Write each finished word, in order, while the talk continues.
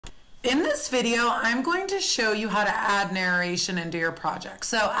In this video, I'm going to show you how to add narration into your project.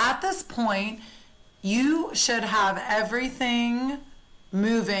 So at this point, you should have everything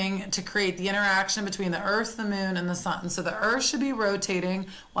moving to create the interaction between the Earth, the Moon, and the Sun. So the Earth should be rotating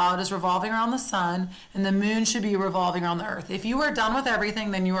while it is revolving around the Sun, and the Moon should be revolving around the Earth. If you are done with everything,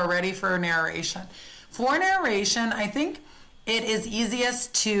 then you are ready for narration. For narration, I think it is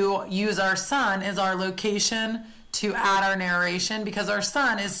easiest to use our Sun as our location to add our narration, because our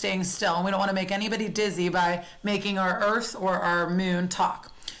Sun is staying still and we don't want to make anybody dizzy by making our Earth or our Moon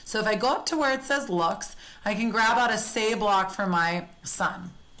talk. So if I go up to where it says looks, I can grab out a say block for my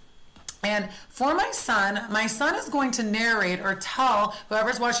Sun. And for my Sun is going to narrate or tell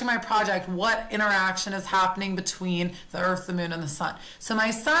whoever's watching my project what interaction is happening between the Earth, the Moon, and the Sun. So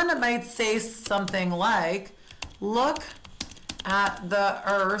my Sun might say something like, look at the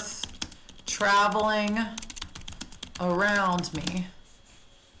Earth traveling around me.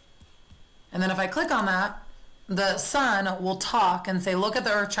 And then if I click on that, the Sun will talk and say, look at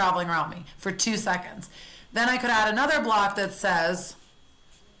the Earth traveling around me for 2 seconds. Then I could add another block that says,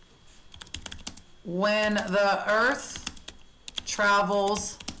 when the Earth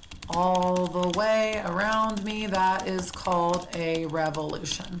travels all the way around me, that is called a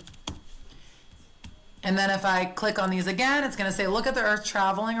revolution. And then if I click on these again, it's going to say, look at the Earth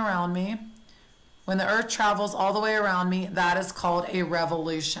traveling around me. When the Earth travels all the way around me, that is called a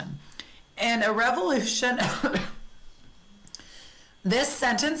revolution. And a revolution, this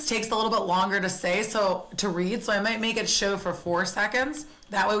sentence takes a little bit longer to say, to read, so I might make it show for 4 seconds.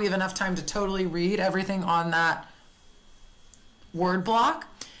 That way we have enough time to totally read everything on that word block.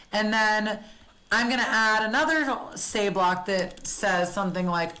 And then I'm going to add another say block that says something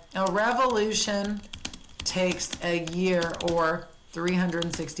like, a revolution takes a year or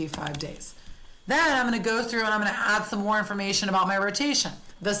 365 days. Then I'm going to go through and I'm going to add some more information about my rotation.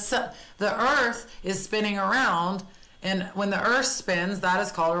 The Earth is spinning around, and when the Earth spins, that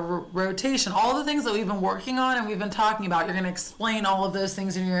is called a rotation. All the things that we've been working on and we've been talking about, you're going to explain all of those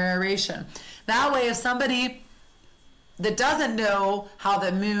things in your narration. That way, if somebody that doesn't know how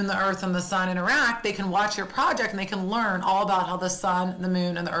the Moon, the Earth, and the Sun interact, they can watch your project and they can learn all about how the Sun, the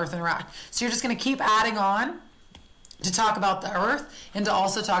Moon, and the Earth interact. So you're just going to keep adding on to talk about the Earth and to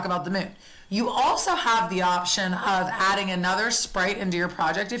also talk about the Moon. You also have the option of adding another sprite into your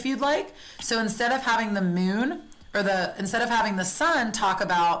project if you'd like. So instead of having the Moon, or instead of having the Sun talk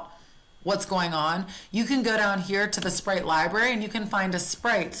about what's going on, you can go down here to the sprite library and you can find a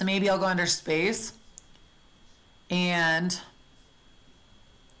sprite. So maybe I'll go under space and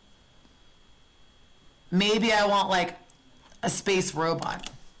maybe I want like a space robot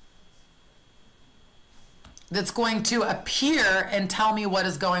that's going to appear and tell me what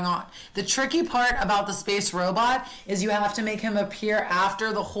is going on. The tricky part about the space robot is you have to make him appear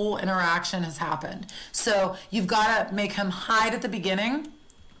after the whole interaction has happened. So you've got to make him hide at the beginning.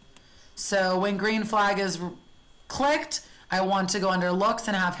 So when green flag is clicked, I want to go under looks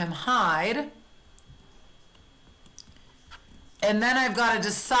and have him hide. And then I've got to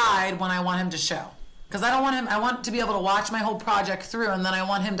decide when I want him to show. Because I want to be able to watch my whole project through, and then I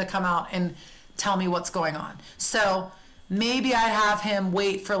want him to come out and tell me what's going on. So maybe I have him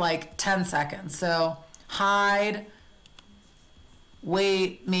wait for like 10 seconds. So hide,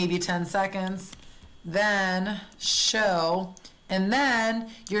 wait maybe 10 seconds, then show, and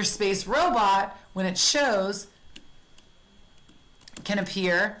then your space robot, when it shows, can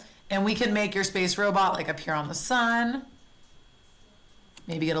appear, and we can make your space robot like appear on the Sun,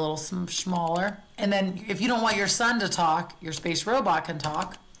 maybe get a little smaller. And then if you don't want your Sun to talk, your space robot can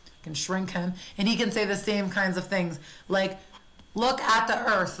talk. Can shrink him, and he can say the same kinds of things like, look at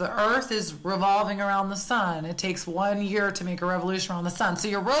the Earth. The Earth is revolving around the Sun. It takes 1 year to make a revolution around the Sun. So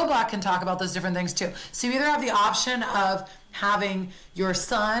your robot can talk about those different things too. So you either have the option of having your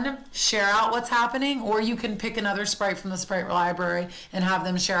Sun share out what's happening, or you can pick another sprite from the sprite library and have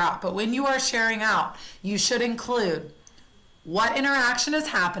them share out. But when you are sharing out, you should include what interaction is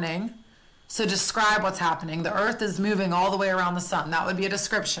happening. So describe what's happening. The Earth is moving all the way around the Sun. That would be a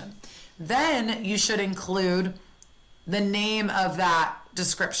description. Then you should include the name of that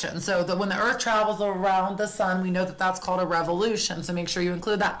description. So that when the Earth travels around the Sun, we know that that's called a revolution. So make sure you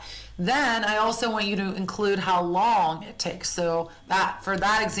include that. Then I also want you to include how long it takes. So that for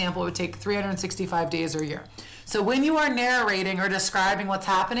that example, it would take 365 days or a year. So when you are narrating or describing what's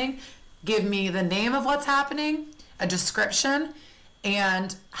happening, give me the name of what's happening, a description,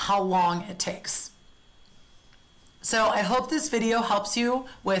 and how long it takes. So I hope this video helps you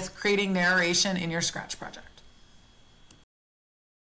with creating narration in your Scratch project.